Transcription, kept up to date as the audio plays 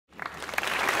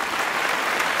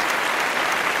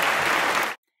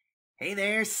Hey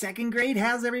there, second grade.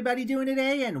 How's everybody doing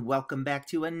today? And welcome back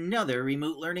to another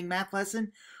remote learning math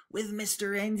lesson with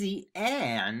Mr. Enzi.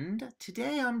 And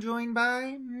today I'm joined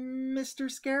by Mr.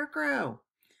 Scarecrow.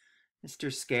 Mr.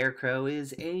 Scarecrow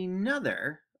is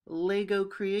another Lego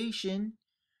creation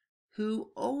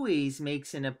who always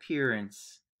makes an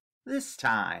appearance this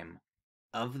time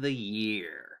of the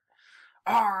year.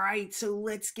 Alright, so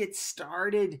let's get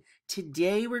started.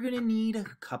 Today we're going to need a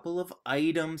couple of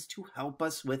items to help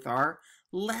us with our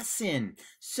lesson.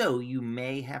 So you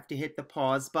may have to hit the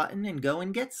pause button and go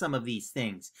and get some of these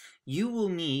things. You will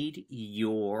need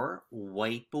your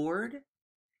whiteboard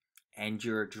and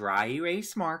your dry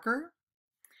erase marker.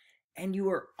 And you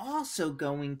are also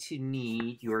going to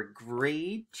need your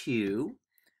grade 2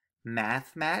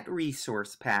 MathMat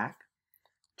resource pack,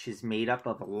 which is made up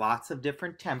of lots of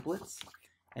different templates.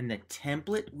 And the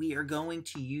template we are going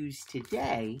to use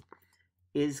today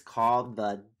is called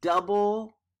the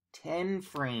double 10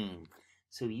 frame.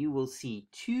 So you will see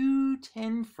 2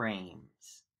 10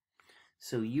 frames.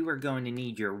 So you are going to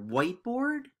need your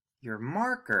whiteboard, your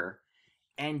marker,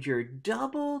 and your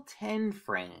double 10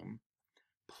 frame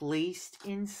placed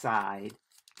inside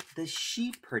the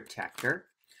sheet protector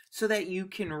so that you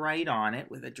can write on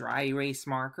it with a dry erase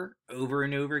marker over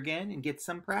and over again and get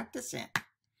some practice in.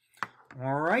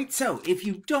 Alright, so if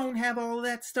you don't have all of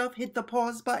that stuff, hit the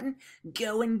pause button,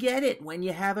 go and get it. When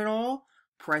you have it all,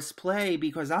 press play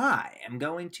because I am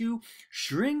going to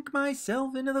shrink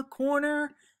myself into the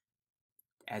corner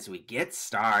as we get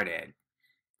started.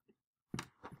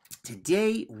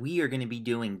 Today we are going to be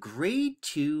doing grade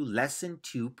 2 lesson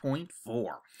 2.4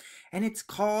 and it's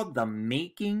called the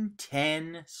Making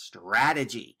 10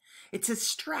 strategy. It's a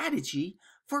strategy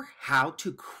for how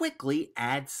to quickly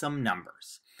add some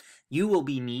numbers. You will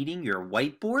be needing your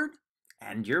whiteboard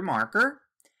and your marker.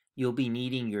 You'll be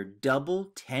needing your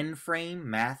double 10 frame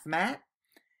MathMat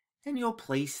and you'll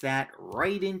place that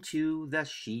right into the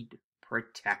sheet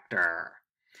protector.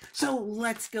 So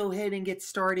let's go ahead and get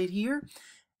started here.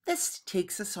 This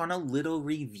takes us on a little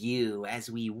review as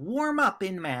we warm up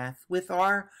in math with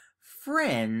our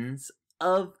friends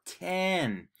of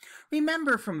 10.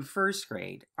 Remember from first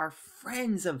grade, our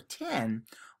friends of 10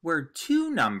 were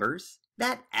two numbers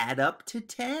that add up to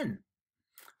 10.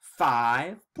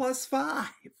 5 plus 5,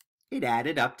 it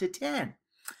added up to 10.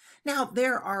 Now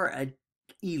there are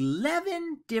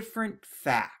 11 different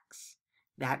facts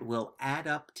that will add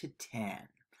up to 10.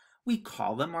 We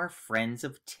call them our friends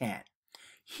of 10.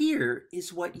 Here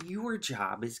is what your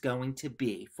job is going to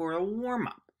be for a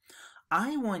warm-up.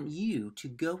 I want you to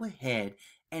go ahead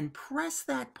and press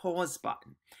that pause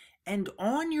button. And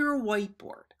on your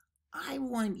whiteboard, I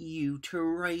want you to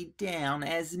write down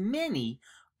as many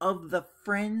of the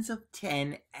friends of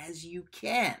 10 as you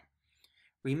can.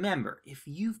 Remember, if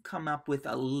you've come up with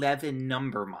 11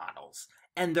 number models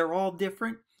and they're all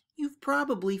different, you've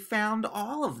probably found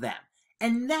all of them.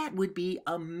 And that would be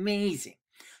amazing.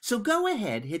 So go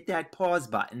ahead, hit that pause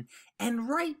button, and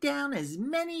write down as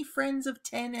many friends of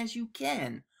 10 as you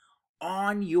can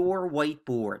on your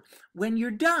whiteboard. When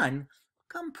you're done,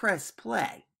 come press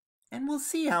play, and we'll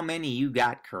see how many you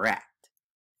got correct.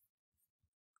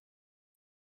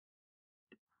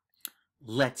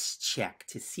 Let's check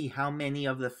to see how many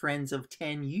of the friends of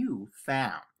 10 you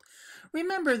found.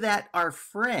 Remember that our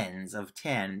friends of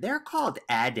 10, they're called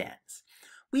addends.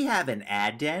 We have an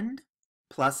addend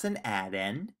plus an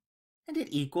addend, and it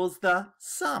equals the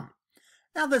sum.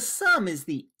 Now the sum is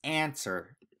the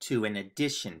answer to an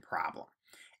addition problem,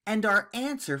 and our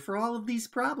answer for all of these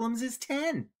problems is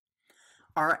 10.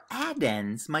 Our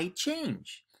addends might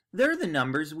change. They're the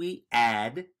numbers we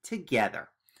add together.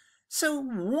 So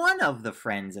one of the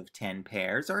friends of 10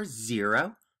 pairs are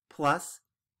 0 plus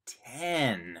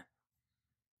 10.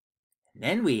 And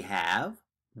then we have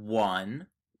 1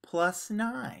 plus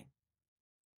 9.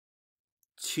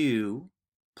 2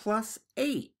 plus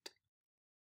 8,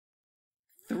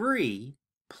 3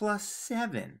 plus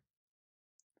 7,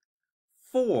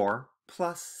 4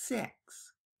 plus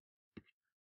 6,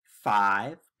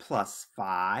 5 plus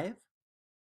 5,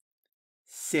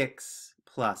 6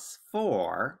 plus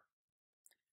 4,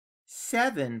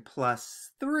 7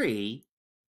 plus 3,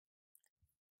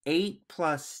 8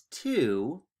 plus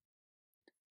 2,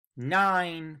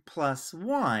 9 plus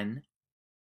 1,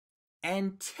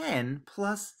 and 10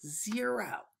 plus 0.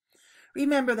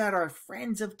 Remember that our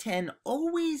friends of 10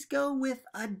 always go with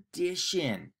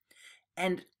addition.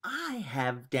 And I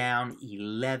have down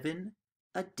 11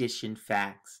 addition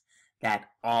facts that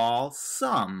all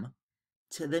sum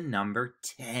to the number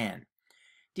 10.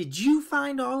 Did you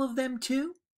find all of them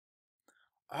too?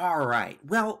 All right,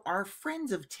 well, our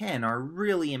friends of 10 are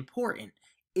really important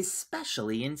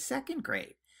especially in second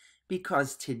grade,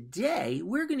 because today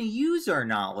we're going to use our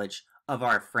knowledge of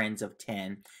our friends of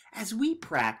 10 as we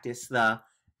practice the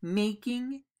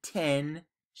making 10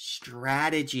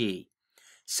 strategy.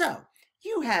 So,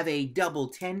 you have a double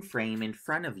 10 frame in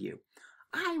front of you.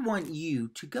 I want you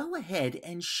to go ahead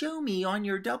and show me on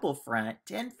your double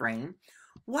 10 frame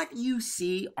what you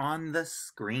see on the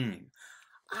screen.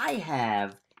 I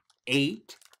have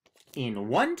 8 in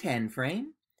one 10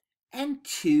 frame and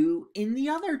 2 in the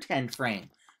other 10 frame.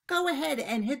 Go ahead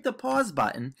and hit the pause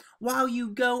button while you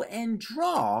go and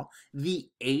draw the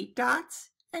 8 dots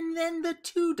and then the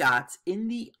 2 dots in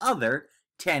the other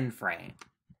 10 frame.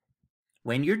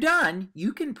 When you're done,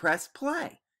 you can press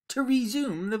play to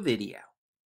resume the video.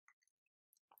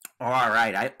 All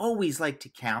right, I always like to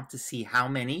count to see how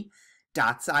many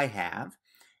dots I have.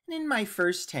 And in my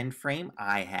first 10 frame,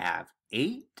 I have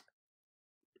 8,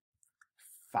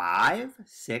 5,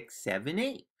 6, 7,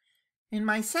 8. In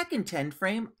my second 10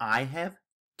 frame, I have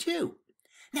 2.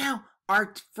 Now,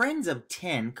 our friends of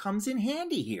 10 comes in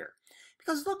handy here,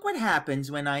 because look what happens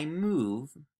when I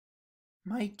move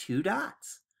my 2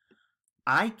 dots.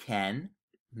 I can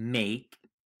make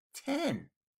 10.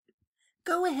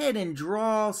 Go ahead and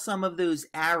draw some of those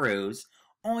arrows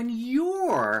on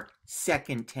your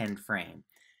second 10 frame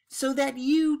so that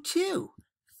you too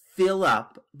fill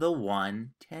up the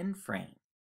 1 10 frame.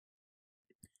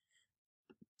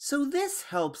 So this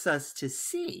helps us to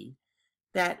see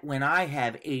that when I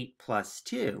have 8 plus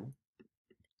 2,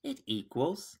 it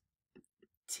equals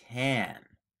 10.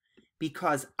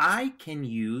 Because I can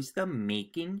use the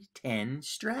making 10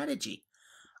 strategy.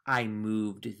 I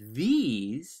moved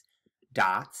these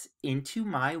dots into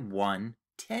my 1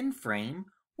 10 frame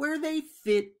where they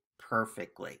fit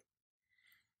perfectly.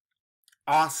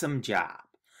 Awesome job.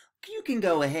 You can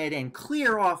go ahead and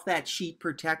clear off that sheet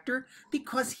protector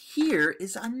because here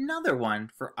is another one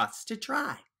for us to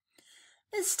try.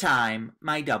 This time,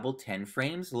 my double 10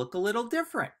 frames look a little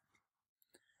different.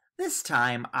 This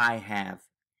time I have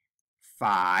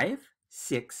 5,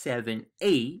 6, 7,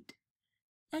 8,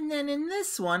 and then in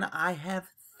this one I have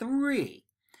 3.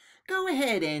 Go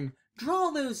ahead and draw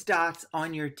those dots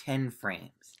on your 10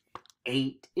 frames.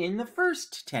 8 in the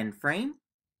first 10 frame,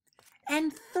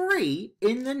 and 3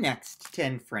 in the next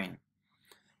 10 frame.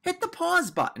 Hit the pause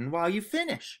button while you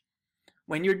finish.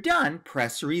 When you're done,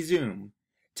 press resume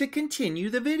to continue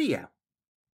the video.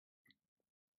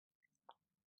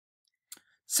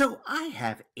 So I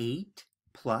have 8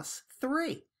 plus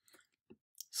 3.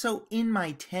 So in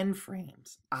my 10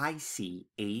 frames, I see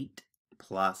 8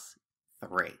 plus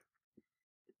 3.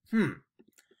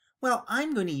 Well,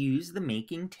 I'm going to use the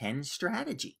making 10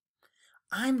 strategy.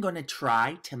 I'm going to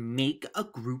try to make a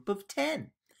group of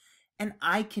 10. And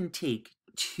I can take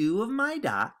 2 of my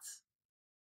dots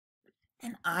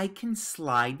and I can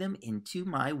slide them into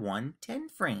my 1 10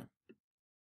 frame.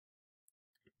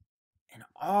 And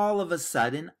all of a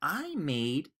sudden, I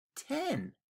made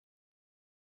 10.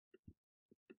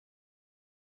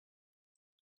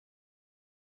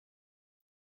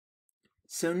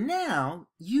 So now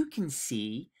you can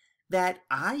see that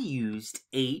I used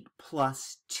 8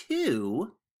 plus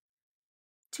 2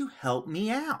 to help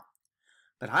me out.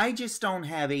 But I just don't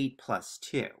have 8 plus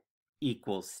 2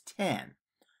 equals 10.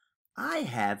 I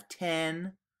have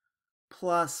 10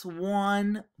 plus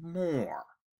 1 more.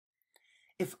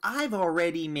 If I've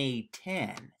already made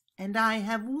 10 and I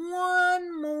have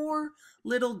 1 more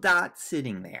little dot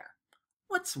sitting there,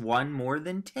 what's 1 more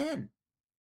than 10?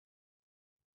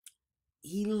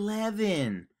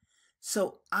 11.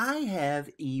 So I have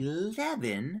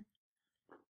 11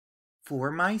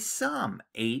 for my sum.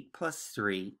 8 plus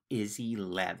 3 is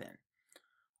 11.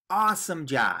 Awesome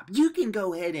job. You can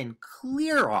go ahead and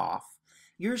clear off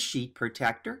your sheet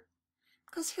protector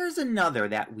because here's another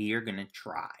that we are going to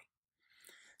try.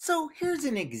 So here's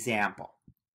an example.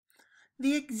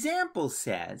 The example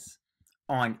says,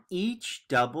 on each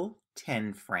double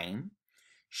 10 frame,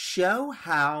 show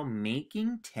how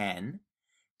making 10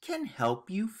 can help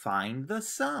you find the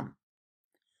sum.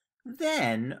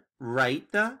 Then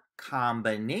write the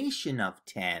combination of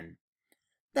 10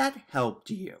 that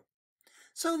helped you.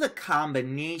 So the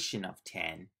combination of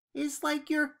 10 is like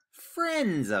your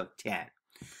friends of 10.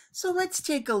 So let's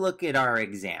take a look at our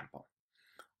example.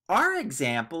 Our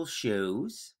example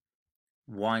shows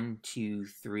 1, 2,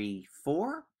 3,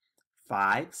 4,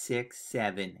 5, 6,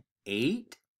 7,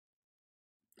 8.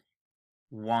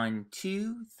 1,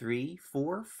 2, 3,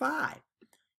 4, 5.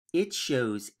 It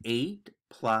shows 8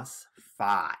 plus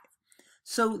 5.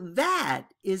 So that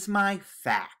is my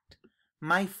fact.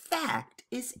 My fact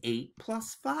is 8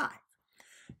 plus 5.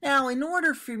 Now, in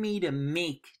order for me to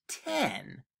make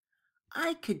 10,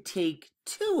 I could take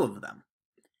 2 of them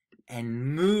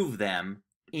and move them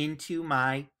into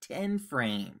my 10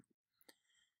 frame.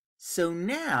 So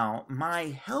now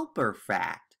my helper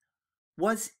fact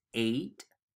was 8,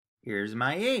 here's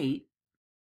my 8,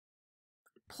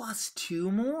 plus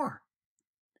 2 more.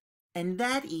 And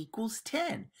that equals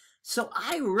 10. So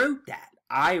I wrote that.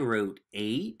 I wrote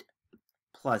 8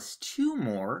 plus 2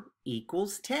 more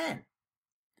equals 10.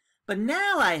 But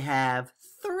now I have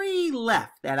 3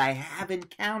 left that I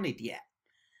haven't counted yet.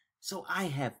 So I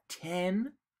have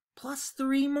 10 plus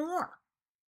 3 more.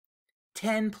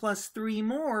 10 plus 3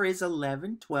 more is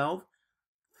 11, 12,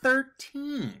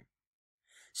 13.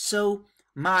 So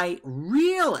my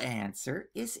real answer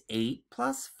is 8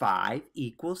 plus 5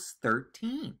 equals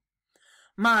 13.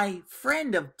 My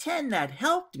friend of 10 that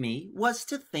helped me was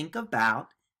to think about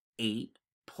 8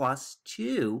 plus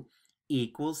 2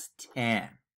 equals 10.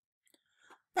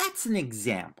 That's an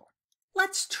example.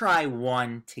 Let's try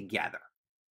one together.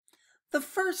 The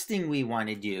first thing we want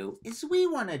to do is we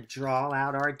want to draw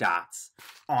out our dots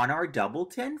on our double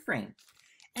 10 frame.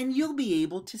 And you'll be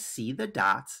able to see the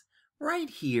dots right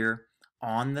here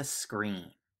on the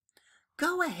screen.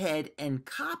 Go ahead and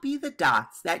copy the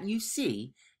dots that you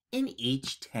see in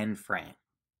each 10 frame.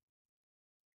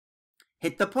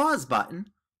 Hit the pause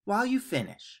button while you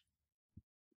finish.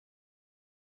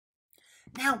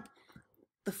 Now,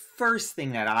 the first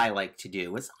thing that I like to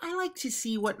do is I like to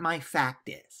see what my fact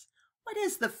is. What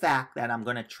is the fact that I'm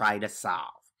going to try to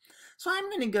solve? So I'm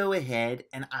going to go ahead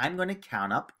and I'm going to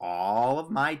count up all of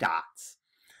my dots.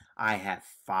 I have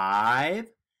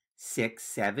 5, 6,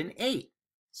 7, 8.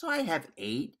 So I have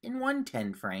 8 in one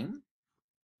 10 frame.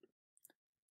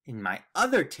 In my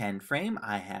other 10 frame,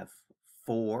 I have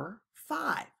 4,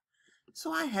 5.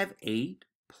 So I have 8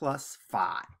 plus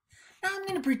 5. Now I'm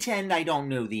going to pretend I don't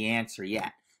know the answer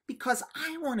yet because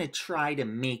I want to try to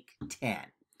make 10.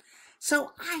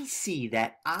 So I see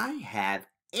that I have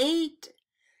 8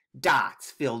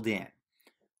 dots filled in.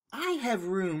 I have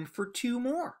room for 2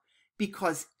 more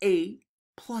because 8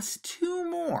 plus 2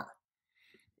 more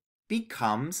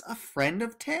becomes a friend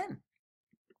of 10.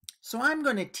 So I'm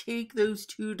going to take those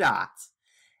 2 dots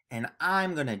and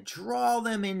I'm going to draw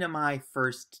them into my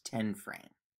first 10 frame.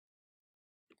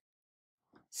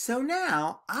 So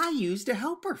now I used a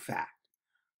helper fact.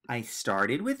 I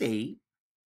started with 8.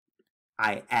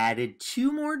 I added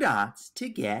 2 more dots to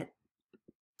get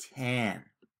 10.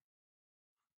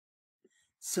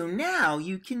 So now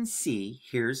you can see,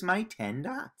 here's my 10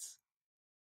 dots.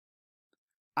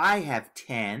 I have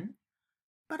 10,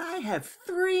 but I have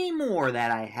 3 more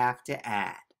that I have to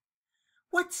add.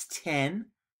 What's 10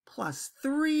 plus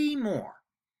 3 more?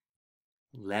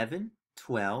 11,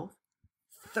 12,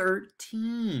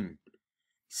 13.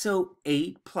 So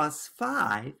 8 plus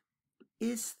 5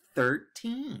 is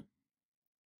 13.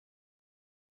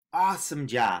 Awesome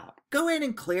job. Go ahead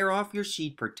and clear off your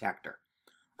sheet protector.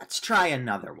 Let's try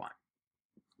another one.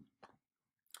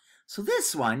 So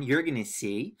this one, you're going to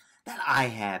see that I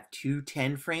have 2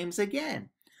 10 frames again.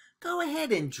 Go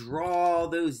ahead and draw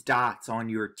those dots on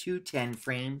your 2 10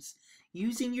 frames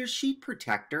using your sheet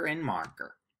protector and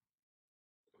marker.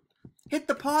 Hit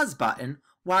the pause button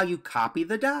while you copy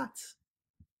the dots.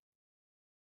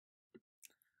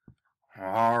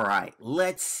 All right,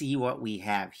 let's see what we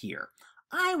have here.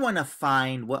 I want to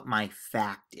find what my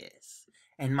fact is.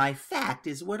 And my fact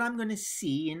is what I'm going to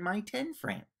see in my 10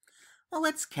 frame. Well,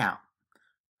 let's count.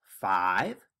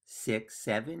 5, 6,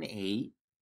 7, 8,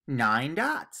 9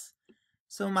 dots.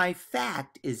 So my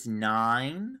fact is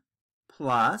 9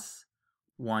 plus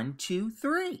 1, 2,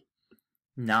 3.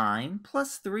 9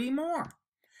 plus 3 more.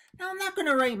 Now I'm not going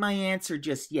to write my answer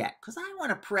just yet because I want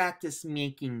to practice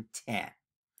making 10.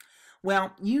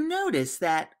 Well, you notice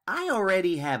that I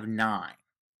already have 9.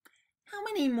 How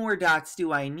many more dots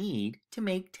do I need to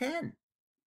make 10?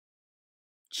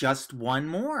 Just 1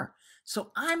 more.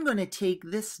 So I'm going to take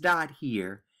this dot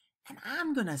here and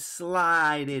I'm going to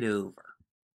slide it over.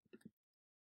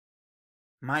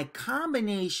 My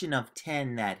combination of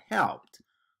 10 that helped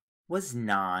was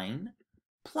 9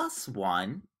 plus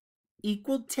 1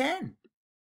 equaled 10.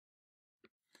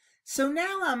 So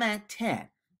now I'm at 10,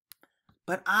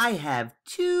 but I have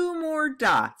 2 more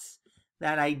dots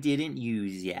that I didn't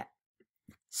use yet.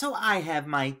 So I have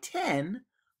my 10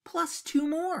 plus 2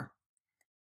 more.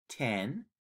 10,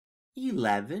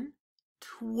 11,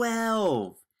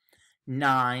 12.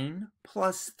 9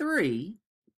 plus 3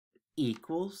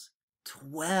 equals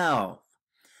 12.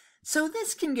 So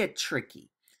this can get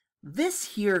tricky.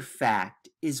 This here fact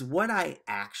is what I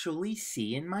actually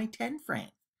see in my 10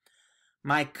 frame.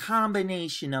 my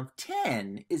combination of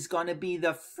 10 is going to be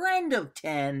the friend of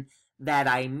 10 that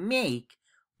I make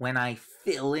when I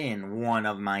fill in one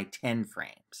of my 10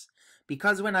 frames.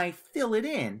 Because when I fill it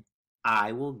in,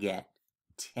 I will get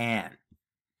 10.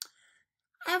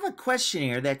 I have a question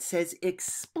here that says,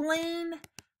 explain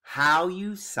how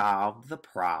you solved the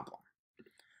problem.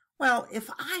 Well, if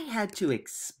I had to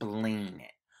explain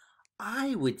it,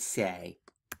 I would say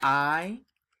I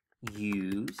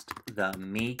used the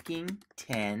making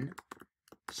 10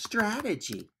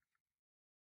 strategy.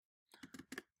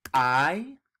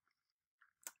 I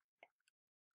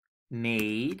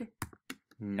made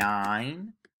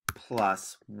 9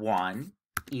 plus 1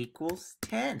 equals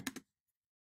 10.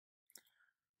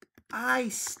 I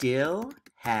still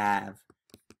have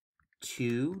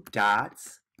 2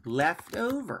 dots left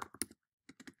over.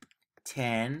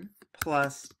 10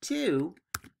 plus 2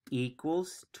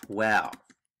 equals 12.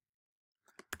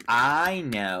 I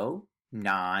know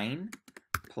 9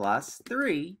 plus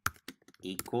 3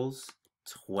 equals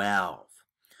 12.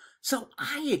 So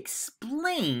I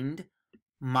explained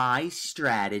my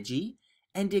strategy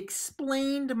and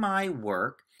explained my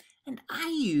work, and I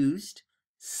used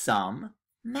some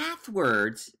math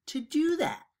words to do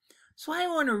that. So I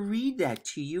want to read that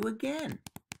to you again.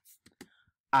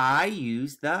 I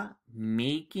used the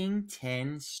making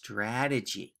 10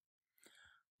 strategy.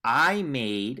 I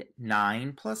made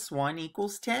 9 plus 1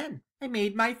 equals 10. I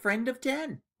made my friend of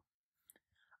 10.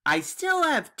 I still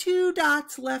have 2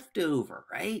 dots left over,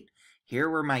 right? Here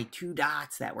were my 2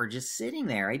 dots that were just sitting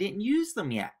there. I didn't use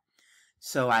them yet.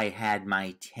 So I had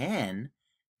my 10,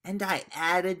 and I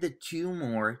added the 2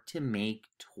 more to make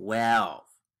 12.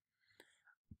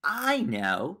 I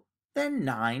know that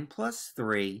 9 plus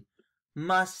 3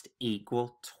 must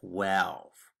equal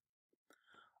 12.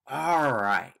 All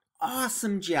right,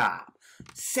 awesome job.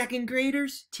 Second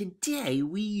graders, today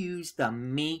we used the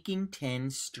making 10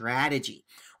 strategy.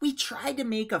 We tried to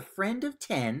make a friend of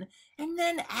 10 and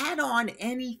then add on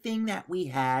anything that we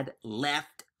had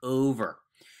left over.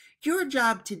 Your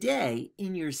job today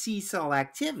in your Seesaw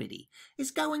activity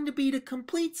is going to be to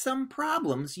complete some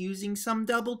problems using some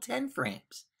double 10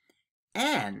 frames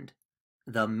and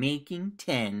the making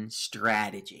 10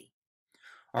 strategy.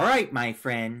 All right, my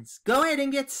friends, go ahead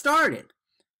and get started.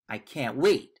 I can't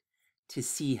wait to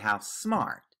see how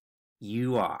smart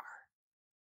you are.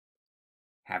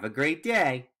 Have a great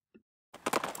day.